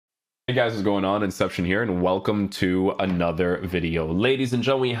Hey guys, what's going on? Inception here, and welcome to another video. Ladies and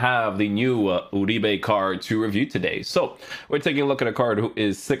gentlemen, we have the new Uribe card to review today. So we're taking a look at a card who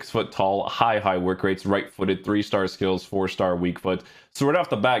is 6 foot tall, high work rates, right-footed, 3-star skills, 4-star weak foot. So right off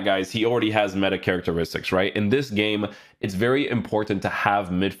the bat, guys, he already has meta characteristics, right? In this game, it's very important to have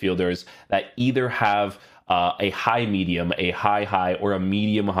midfielders that either have a high medium, a high, or a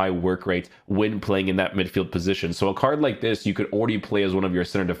medium high work rate when playing in that midfield position. So a card like this, you could already play as one of your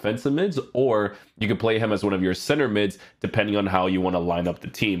center defensive mids, or you could play him as one of your center mids, depending on how you want to line up the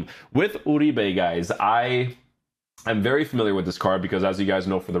team. With Uribe, guys, I'm very familiar with this card because, as you guys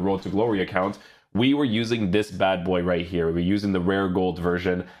know, for the Road to Glory account, we were using this bad boy right here. We were using the rare gold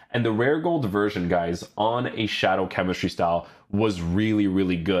version, and the rare gold version, guys, on a shadow chemistry style was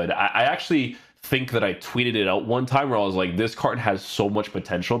really good. I actually think that I tweeted it out one time where I was like, this card has so much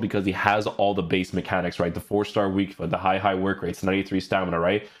potential because he has all the base mechanics, right? The 4-star weak foot, the high work rates, 93 stamina,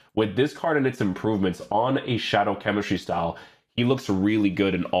 right? With this card and its improvements on a shadow chemistry style, he looks really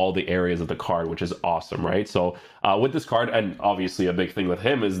good in all the areas of the card, which is awesome, right? So with this card, and obviously a big thing with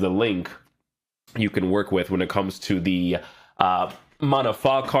him is the link you can work with when it comes to the Mana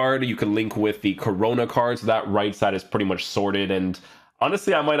Fa card. You can link with the Corona card, so that right side is pretty much sorted. And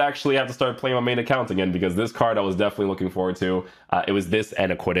honestly, I might actually have to start playing my main account again because this card I was definitely looking forward to. It was this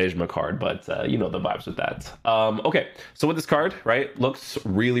and a Quaresma card, but you know the vibes with that. Okay, so with this card, right, looks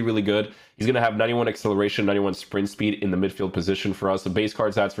really good. He's going to have 91 acceleration, 91 sprint speed in the midfield position for us. The base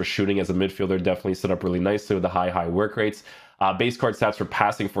card stats for shooting as a midfielder definitely set up really nicely with the high work rates. Base card stats for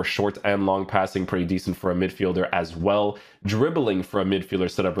passing, for short and long passing, pretty decent for a midfielder as well. Dribbling for a midfielder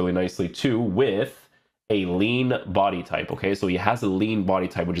set up really nicely too, with a lean body type. Okay, so he has a lean body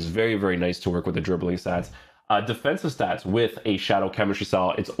type, which is very nice to work with the dribbling stats. Defensive stats with a shadow chemistry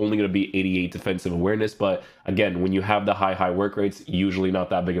style, it's only going to be 88 defensive awareness, but again, when you have the high work rates, usually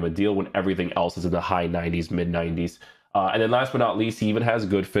not that big of a deal when everything else is in the high 90s, mid 90s. And then last but not least, he even has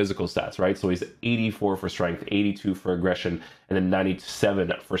good physical stats, right? So he's 84 for strength, 82 for aggression, and then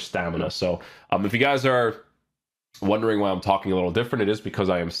 97 for stamina. So if you guys are wondering why I'm talking a little different, it is because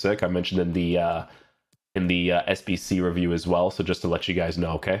I am sick. I mentioned in the SBC review as well, so just to let you guys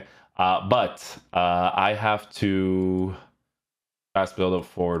know, okay? But I have to fast build up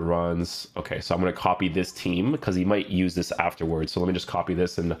forward runs. Okay, so I'm going to copy this team because he might use this afterwards. So let me just copy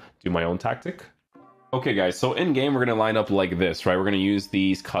this and do my own tactic. Okay, guys, so in game, we're going to line up like this, right? We're going to use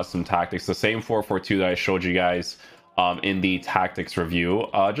these custom tactics, the same 4-4-2 that I showed you guys in the tactics review.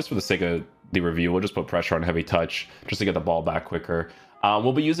 Just for the sake of the review, we'll just put pressure on heavy touch just to get the ball back quicker.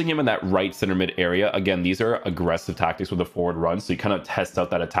 We'll be using him in that right center mid area. Again, these are aggressive tactics with the forward run, so you kind of test out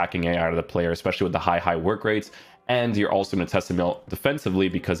that attacking AI of the player, especially with the high work rates. And you're also going to test him out defensively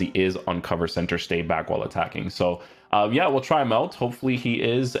because he is on cover center, stay back while attacking. So yeah, we'll try him out. Hopefully he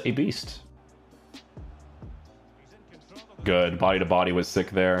is a beast. Good. Body to body was sick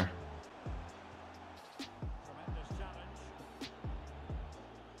there.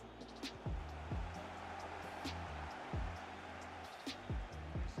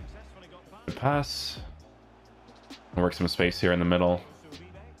 Good pass. Work some space here in the middle.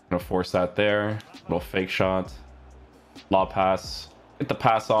 Gonna force that there. Little fake shot. Lob pass. Get the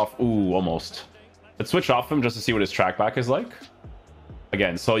pass off. Ooh, almost. Let's switch off him just to see what his track back is like.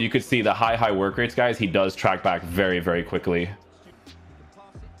 Again, so you could see the high work rates, guys. He does track back very quickly.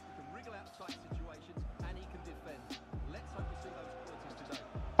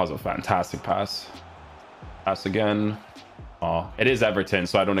 That was a fantastic pass. Pass again. Oh, it is Everton,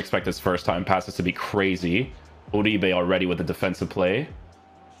 so I don't expect his first time passes to be crazy. Uribe already with the defensive play.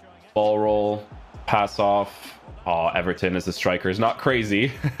 Ball roll. Pass off. Oh, Everton as the striker is not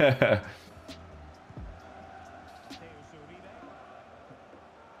crazy.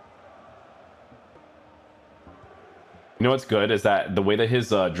 You know what's good is that the way that his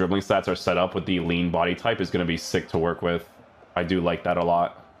dribbling stats are set up with the lean body type is going to be sick to work with. I do like that a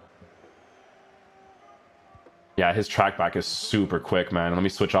lot. Yeah, his track back is super quick, man. Let me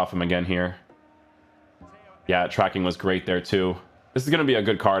switch off him again here. Yeah, tracking was great there too. This is going to be a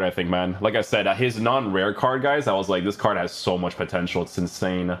good card, I think, man. Like I said, his non-rare card, guys, I was like, this card has so much potential. It's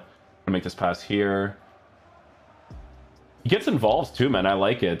insane. I'm going to make this pass here. He gets involved too, man. I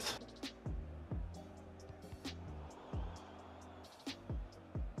like it.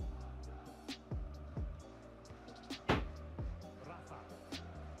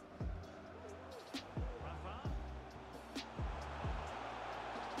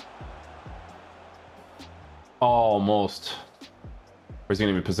 Almost. Where's he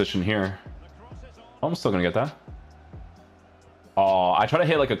gonna be positioned here? Oh, I'm still gonna get that. Oh, I tried to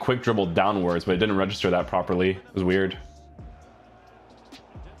hit like a quick dribble downwards, but it didn't register that properly. It was weird.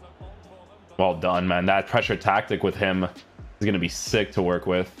 Well done, man. That pressure tactic with him is going to be sick to work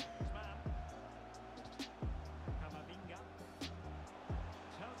with.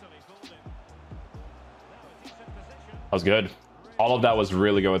 That was good. All of that was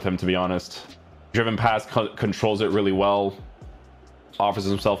really good with him, to be honest. Driven pass controls it really well. Offers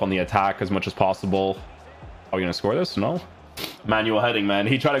himself on the attack as much as possible. Are we going to score this? No. Manual heading, man.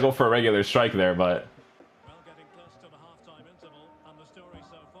 He tried to go for a regular strike there, but...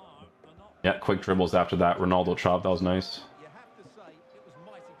 yeah, quick dribbles after that. Ronaldo chop. That was nice.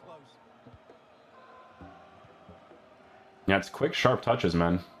 Yeah, it's quick, sharp touches,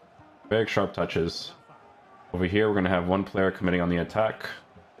 man. Big, sharp touches. Over here, we're going to have one player committing on the attack.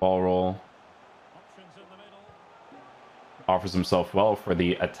 Ball roll. Offers himself well for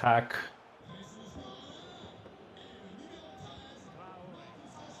the attack.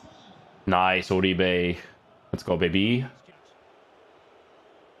 Nice, Uribe. Let's go, baby.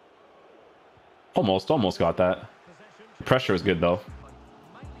 Almost got that. Pressure is good, though.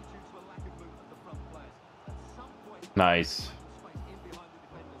 Nice.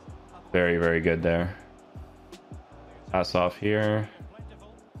 Very, very good there. Pass off here.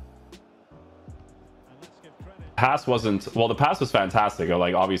 Pass wasn't... well, the pass was fantastic.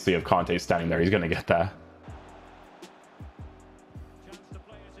 Like, obviously, if Conte's standing there, he's going to get that.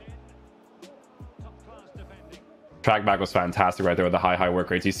 Track back was fantastic right there with the high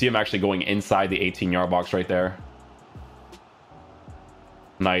work rates. You see him actually going inside the 18-yard box right there.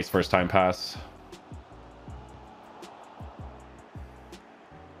 Nice first time pass.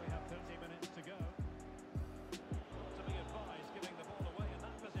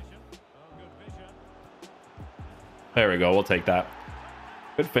 There we go. We'll take that.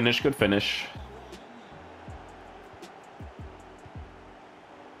 Good finish. Good finish.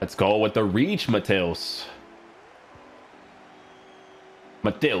 Let's go with the reach, Mateus.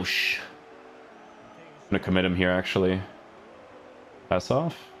 Mateus. I'm going to commit him here, actually. Pass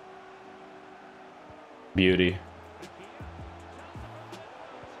off. Beauty.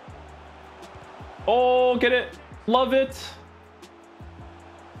 Oh, get it. Love it.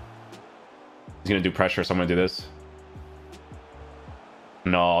 He's going to do pressure, so I'm going to do this.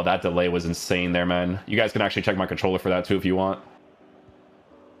 No, that delay was insane there, man. You guys can actually check my controller for that, too, if you want.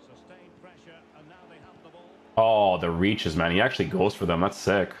 Oh, the reaches, man. He actually goes for them. That's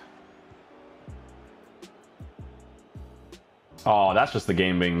sick. Oh, that's just the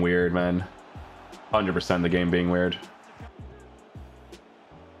game being weird, man. 100% the game being weird.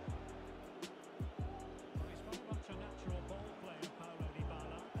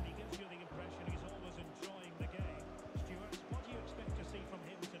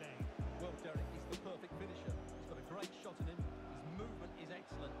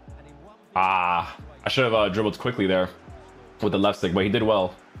 Ah, I should have dribbled quickly there with the left stick, but he did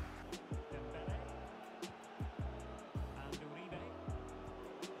well.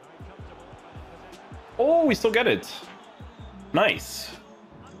 Oh, we still get it. Nice.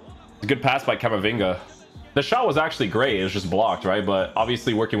 A good pass by Camavinga. The shot was actually great. It was just blocked, right? But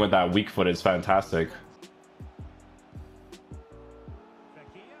obviously working with that weak foot is fantastic.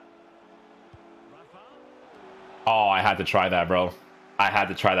 Oh, I had to try that, bro. I had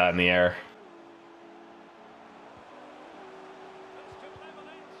to try that in the air.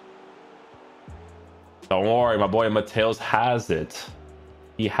 Don't worry, my boy Mateus has it.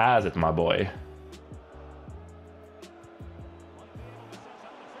 He has it, my boy.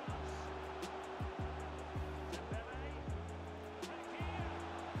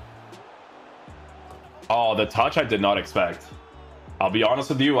 Oh, the touch I did not expect. I'll be honest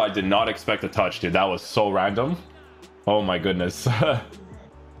with you, I did not expect a touch, dude. That was so random. Oh my goodness.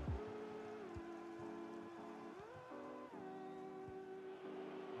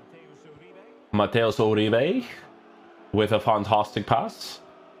 Mateus Uribe with a fantastic pass.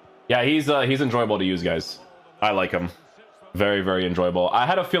 Yeah, he's enjoyable to use, guys. I like him. Very, very enjoyable. I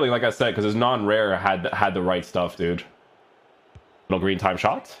had a feeling, like I said, because his non-rare had the right stuff, dude. Little green time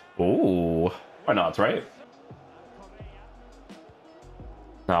shot. Ooh, why not, right?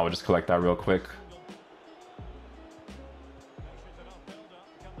 Now we'll just collect that real quick.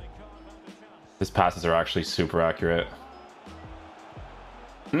 His passes are actually super accurate.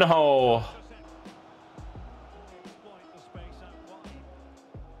 No.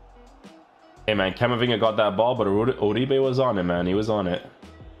 Hey man, Camavinga got that ball, but Uribe was on it, man. He was on it.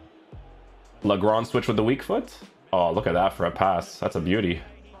 Legrand switch with the weak foot. Oh, look at that for a pass. That's a beauty.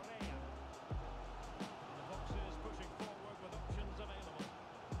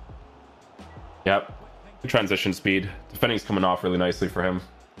 Yep. Transition speed. Defending's coming off really nicely for him.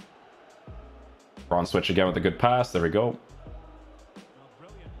 Legrand switch again with a good pass. There we go.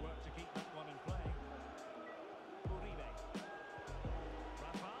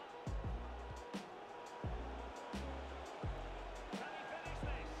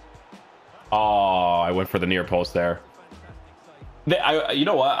 Oh, I went for the near post there. You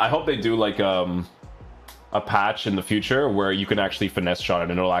know what? I hope they do like a patch in the future where you can actually finesse shot it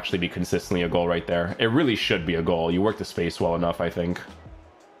and it'll actually be consistently a goal right there. It really should be a goal. You work the space well enough, I think.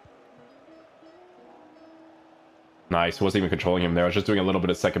 Nice. Wasn't even controlling him there. I was just doing a little bit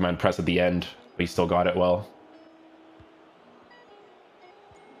of second man press at the end, but he still got it well.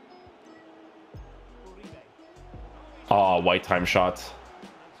 Oh, white time shot.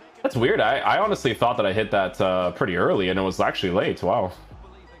 That's weird. I honestly thought that I hit that pretty early, and it was actually late. Wow.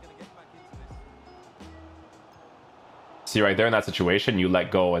 See, right there in that situation, you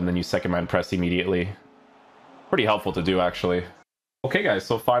let go, and then you second man press immediately. Pretty helpful to do, actually. Okay, guys,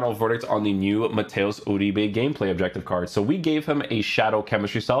 so final verdict on the new Matheus Uribe gameplay objective card. So we gave him a shadow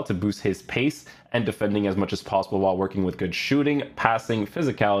chemistry style to boost his pace and defending as much as possible while working with good shooting, passing,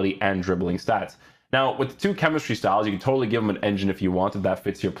 physicality, and dribbling stats. Now, with the two chemistry styles, you can totally give him an engine if you want, if that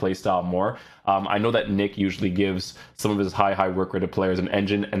fits your play style more. I know that Nick usually gives some of his high work rated players an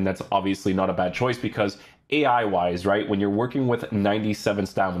engine, and that's obviously not a bad choice because AI-wise, right, when you're working with 97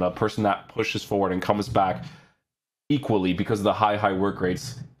 stamina, a person that pushes forward and comes back equally because of the high work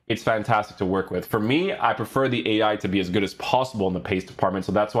rates, it's fantastic to work with. For me, I prefer the AI to be as good as possible in the pace department,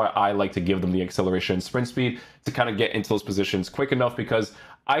 so that's why I like to give them the acceleration and sprint speed to kind of get into those positions quick enough, because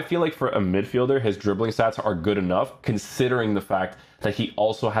I feel like for a midfielder, his dribbling stats are good enough considering the fact that he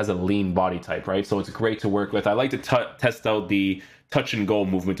also has a lean body type, right? So it's great to work with. I like to test out the touch and go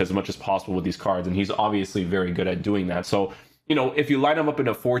movement as much as possible with these cards, and he's obviously very good at doing that. So, you know, if you line him up in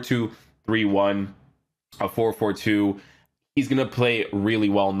a 4-2-3-1, a 4-4-2, he's going to play really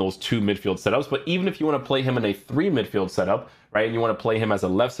well in those two midfield setups. But even if you want to play him in a three midfield setup, right, and you want to play him as a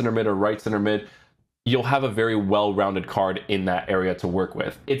left center mid or right center mid, you'll have a very well-rounded card in that area to work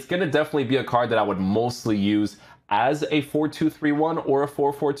with. It's going to definitely be a card that I would mostly use as a 4-2-3-1 or a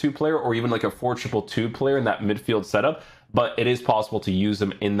 4-4-2 player, or even like a 4-2-2 player in that midfield setup. But it is possible to use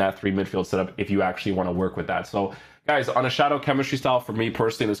them in that three midfield setup if you actually want to work with that. So guys, on a shadow chemistry style, for me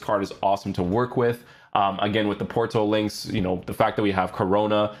personally, this card is awesome to work with. Again, with the Porto links, you know, the fact that we have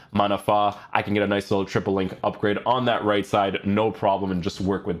Corona, Manafa, I can get a nice little triple link upgrade on that right side, no problem, and just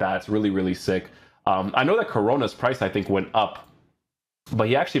work with that. It's really sick. I know that Corona's price, I think, went up, but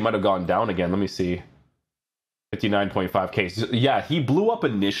he actually might have gone down again. Let me see. 59.5k. So, yeah, he blew up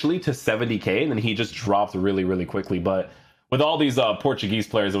initially to 70k, and then he just dropped really quickly. But with all these Portuguese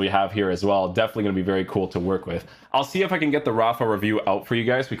players that we have here as well, definitely going to be very cool to work with. I'll see if I can get the Rafa review out for you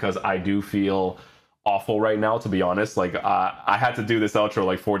guys, because I do feel awful right now, to be honest. Like, I had to do this outro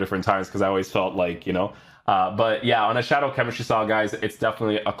like 4 different times because I always felt like, you know, but yeah, on a shadow chemistry style, guys, it's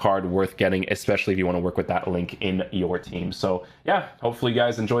definitely a card worth getting, especially if you want to work with that link in your team. So yeah, hopefully you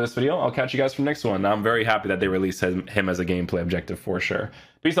guys enjoy this video. I'll catch you guys for the next one. I'm very happy that they released him as a gameplay objective for sure.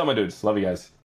 Peace out, my dudes. Love you guys.